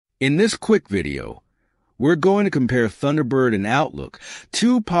In this quick video, we're going to compare Thunderbird and Outlook,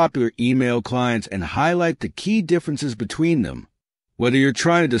 two popular email clients, and highlight the key differences between them. Whether you're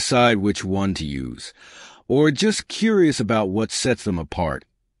trying to decide which one to use, or just curious about what sets them apart,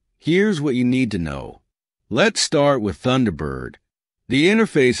 here's what you need to know. Let's start with Thunderbird. The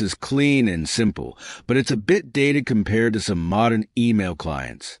interface is clean and simple, but it's a bit dated compared to some modern email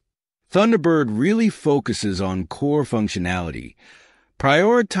clients. Thunderbird really focuses on core functionality,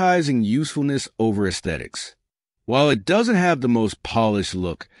 prioritizing usefulness over aesthetics. While it doesn't have the most polished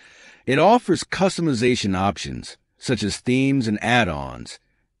look, it offers customization options, such as themes and add-ons,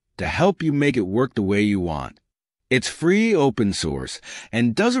 to help you make it work the way you want. It's free open source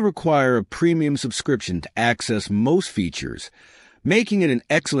and doesn't require a premium subscription to access most features, making it an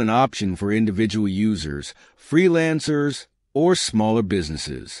excellent option for individual users, freelancers, or smaller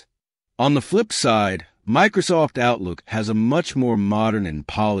businesses. On the flip side, Microsoft Outlook has a much more modern and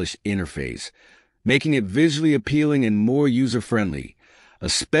polished interface, making it visually appealing and more user-friendly,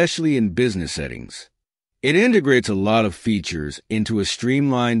 especially in business settings. It integrates a lot of features into a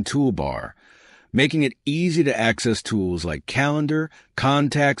streamlined toolbar, making it easy to access tools like calendar,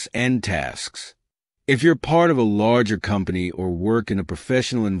 contacts, and tasks. If you're part of a larger company or work in a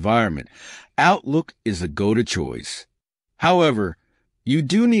professional environment, Outlook is the go-to choice. However, you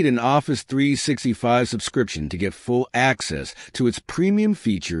do need an Office 365 subscription to get full access to its premium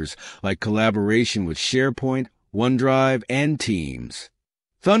features like collaboration with SharePoint, OneDrive, and Teams.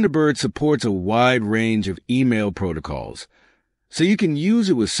 Thunderbird supports a wide range of email protocols, so you can use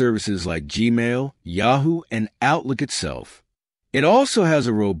it with services like Gmail, Yahoo, and Outlook itself. It also has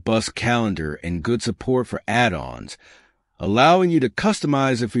a robust calendar and good support for add-ons, allowing you to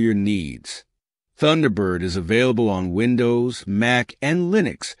customize it for your needs. Thunderbird is available on Windows, Mac, and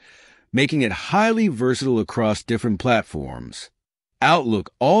Linux, making it highly versatile across different platforms.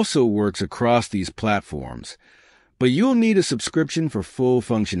 Outlook also works across these platforms, but you'll need a subscription for full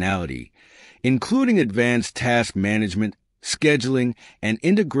functionality, including advanced task management, scheduling, and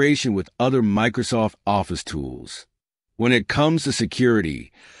integration with other Microsoft Office tools. When it comes to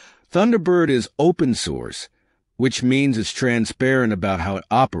security, Thunderbird is open source, which means it's transparent about how it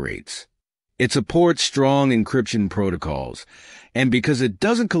operates. It supports strong encryption protocols, and because it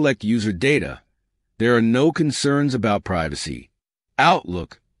doesn't collect user data, there are no concerns about privacy.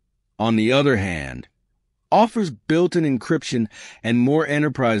 Outlook, on the other hand, offers built-in encryption and more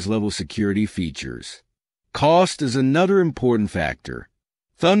enterprise-level security features. Cost is another important factor.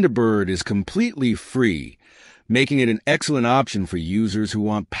 Thunderbird is completely free, making it an excellent option for users who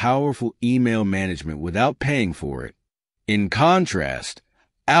want powerful email management without paying for it. In contrast,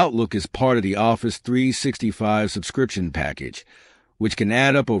 Outlook is part of the Office 365 subscription package, which can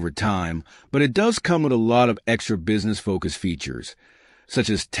add up over time, but it does come with a lot of extra business-focused features, such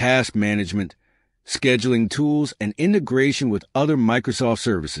as task management, scheduling tools, and integration with other Microsoft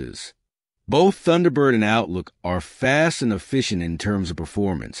services. Both Thunderbird and Outlook are fast and efficient in terms of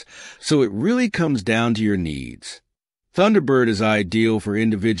performance, so it really comes down to your needs. Thunderbird is ideal for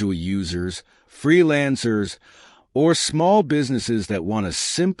individual users, freelancers, or small businesses that want a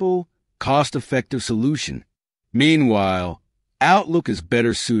simple, cost-effective solution. Meanwhile, Outlook is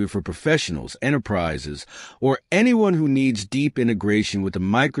better suited for professionals, enterprises, or anyone who needs deep integration with the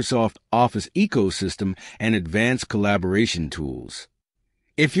Microsoft Office ecosystem and advanced collaboration tools.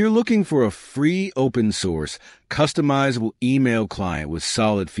 If you're looking for a free open-source, customizable email client with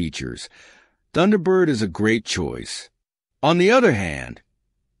solid features, Thunderbird is a great choice. On the other hand,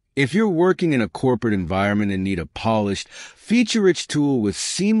 if you're working in a corporate environment and need a polished, feature-rich tool with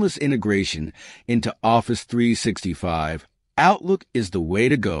seamless integration into Office 365, Outlook is the way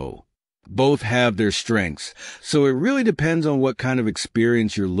to go. Both have their strengths, so it really depends on what kind of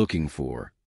experience you're looking for.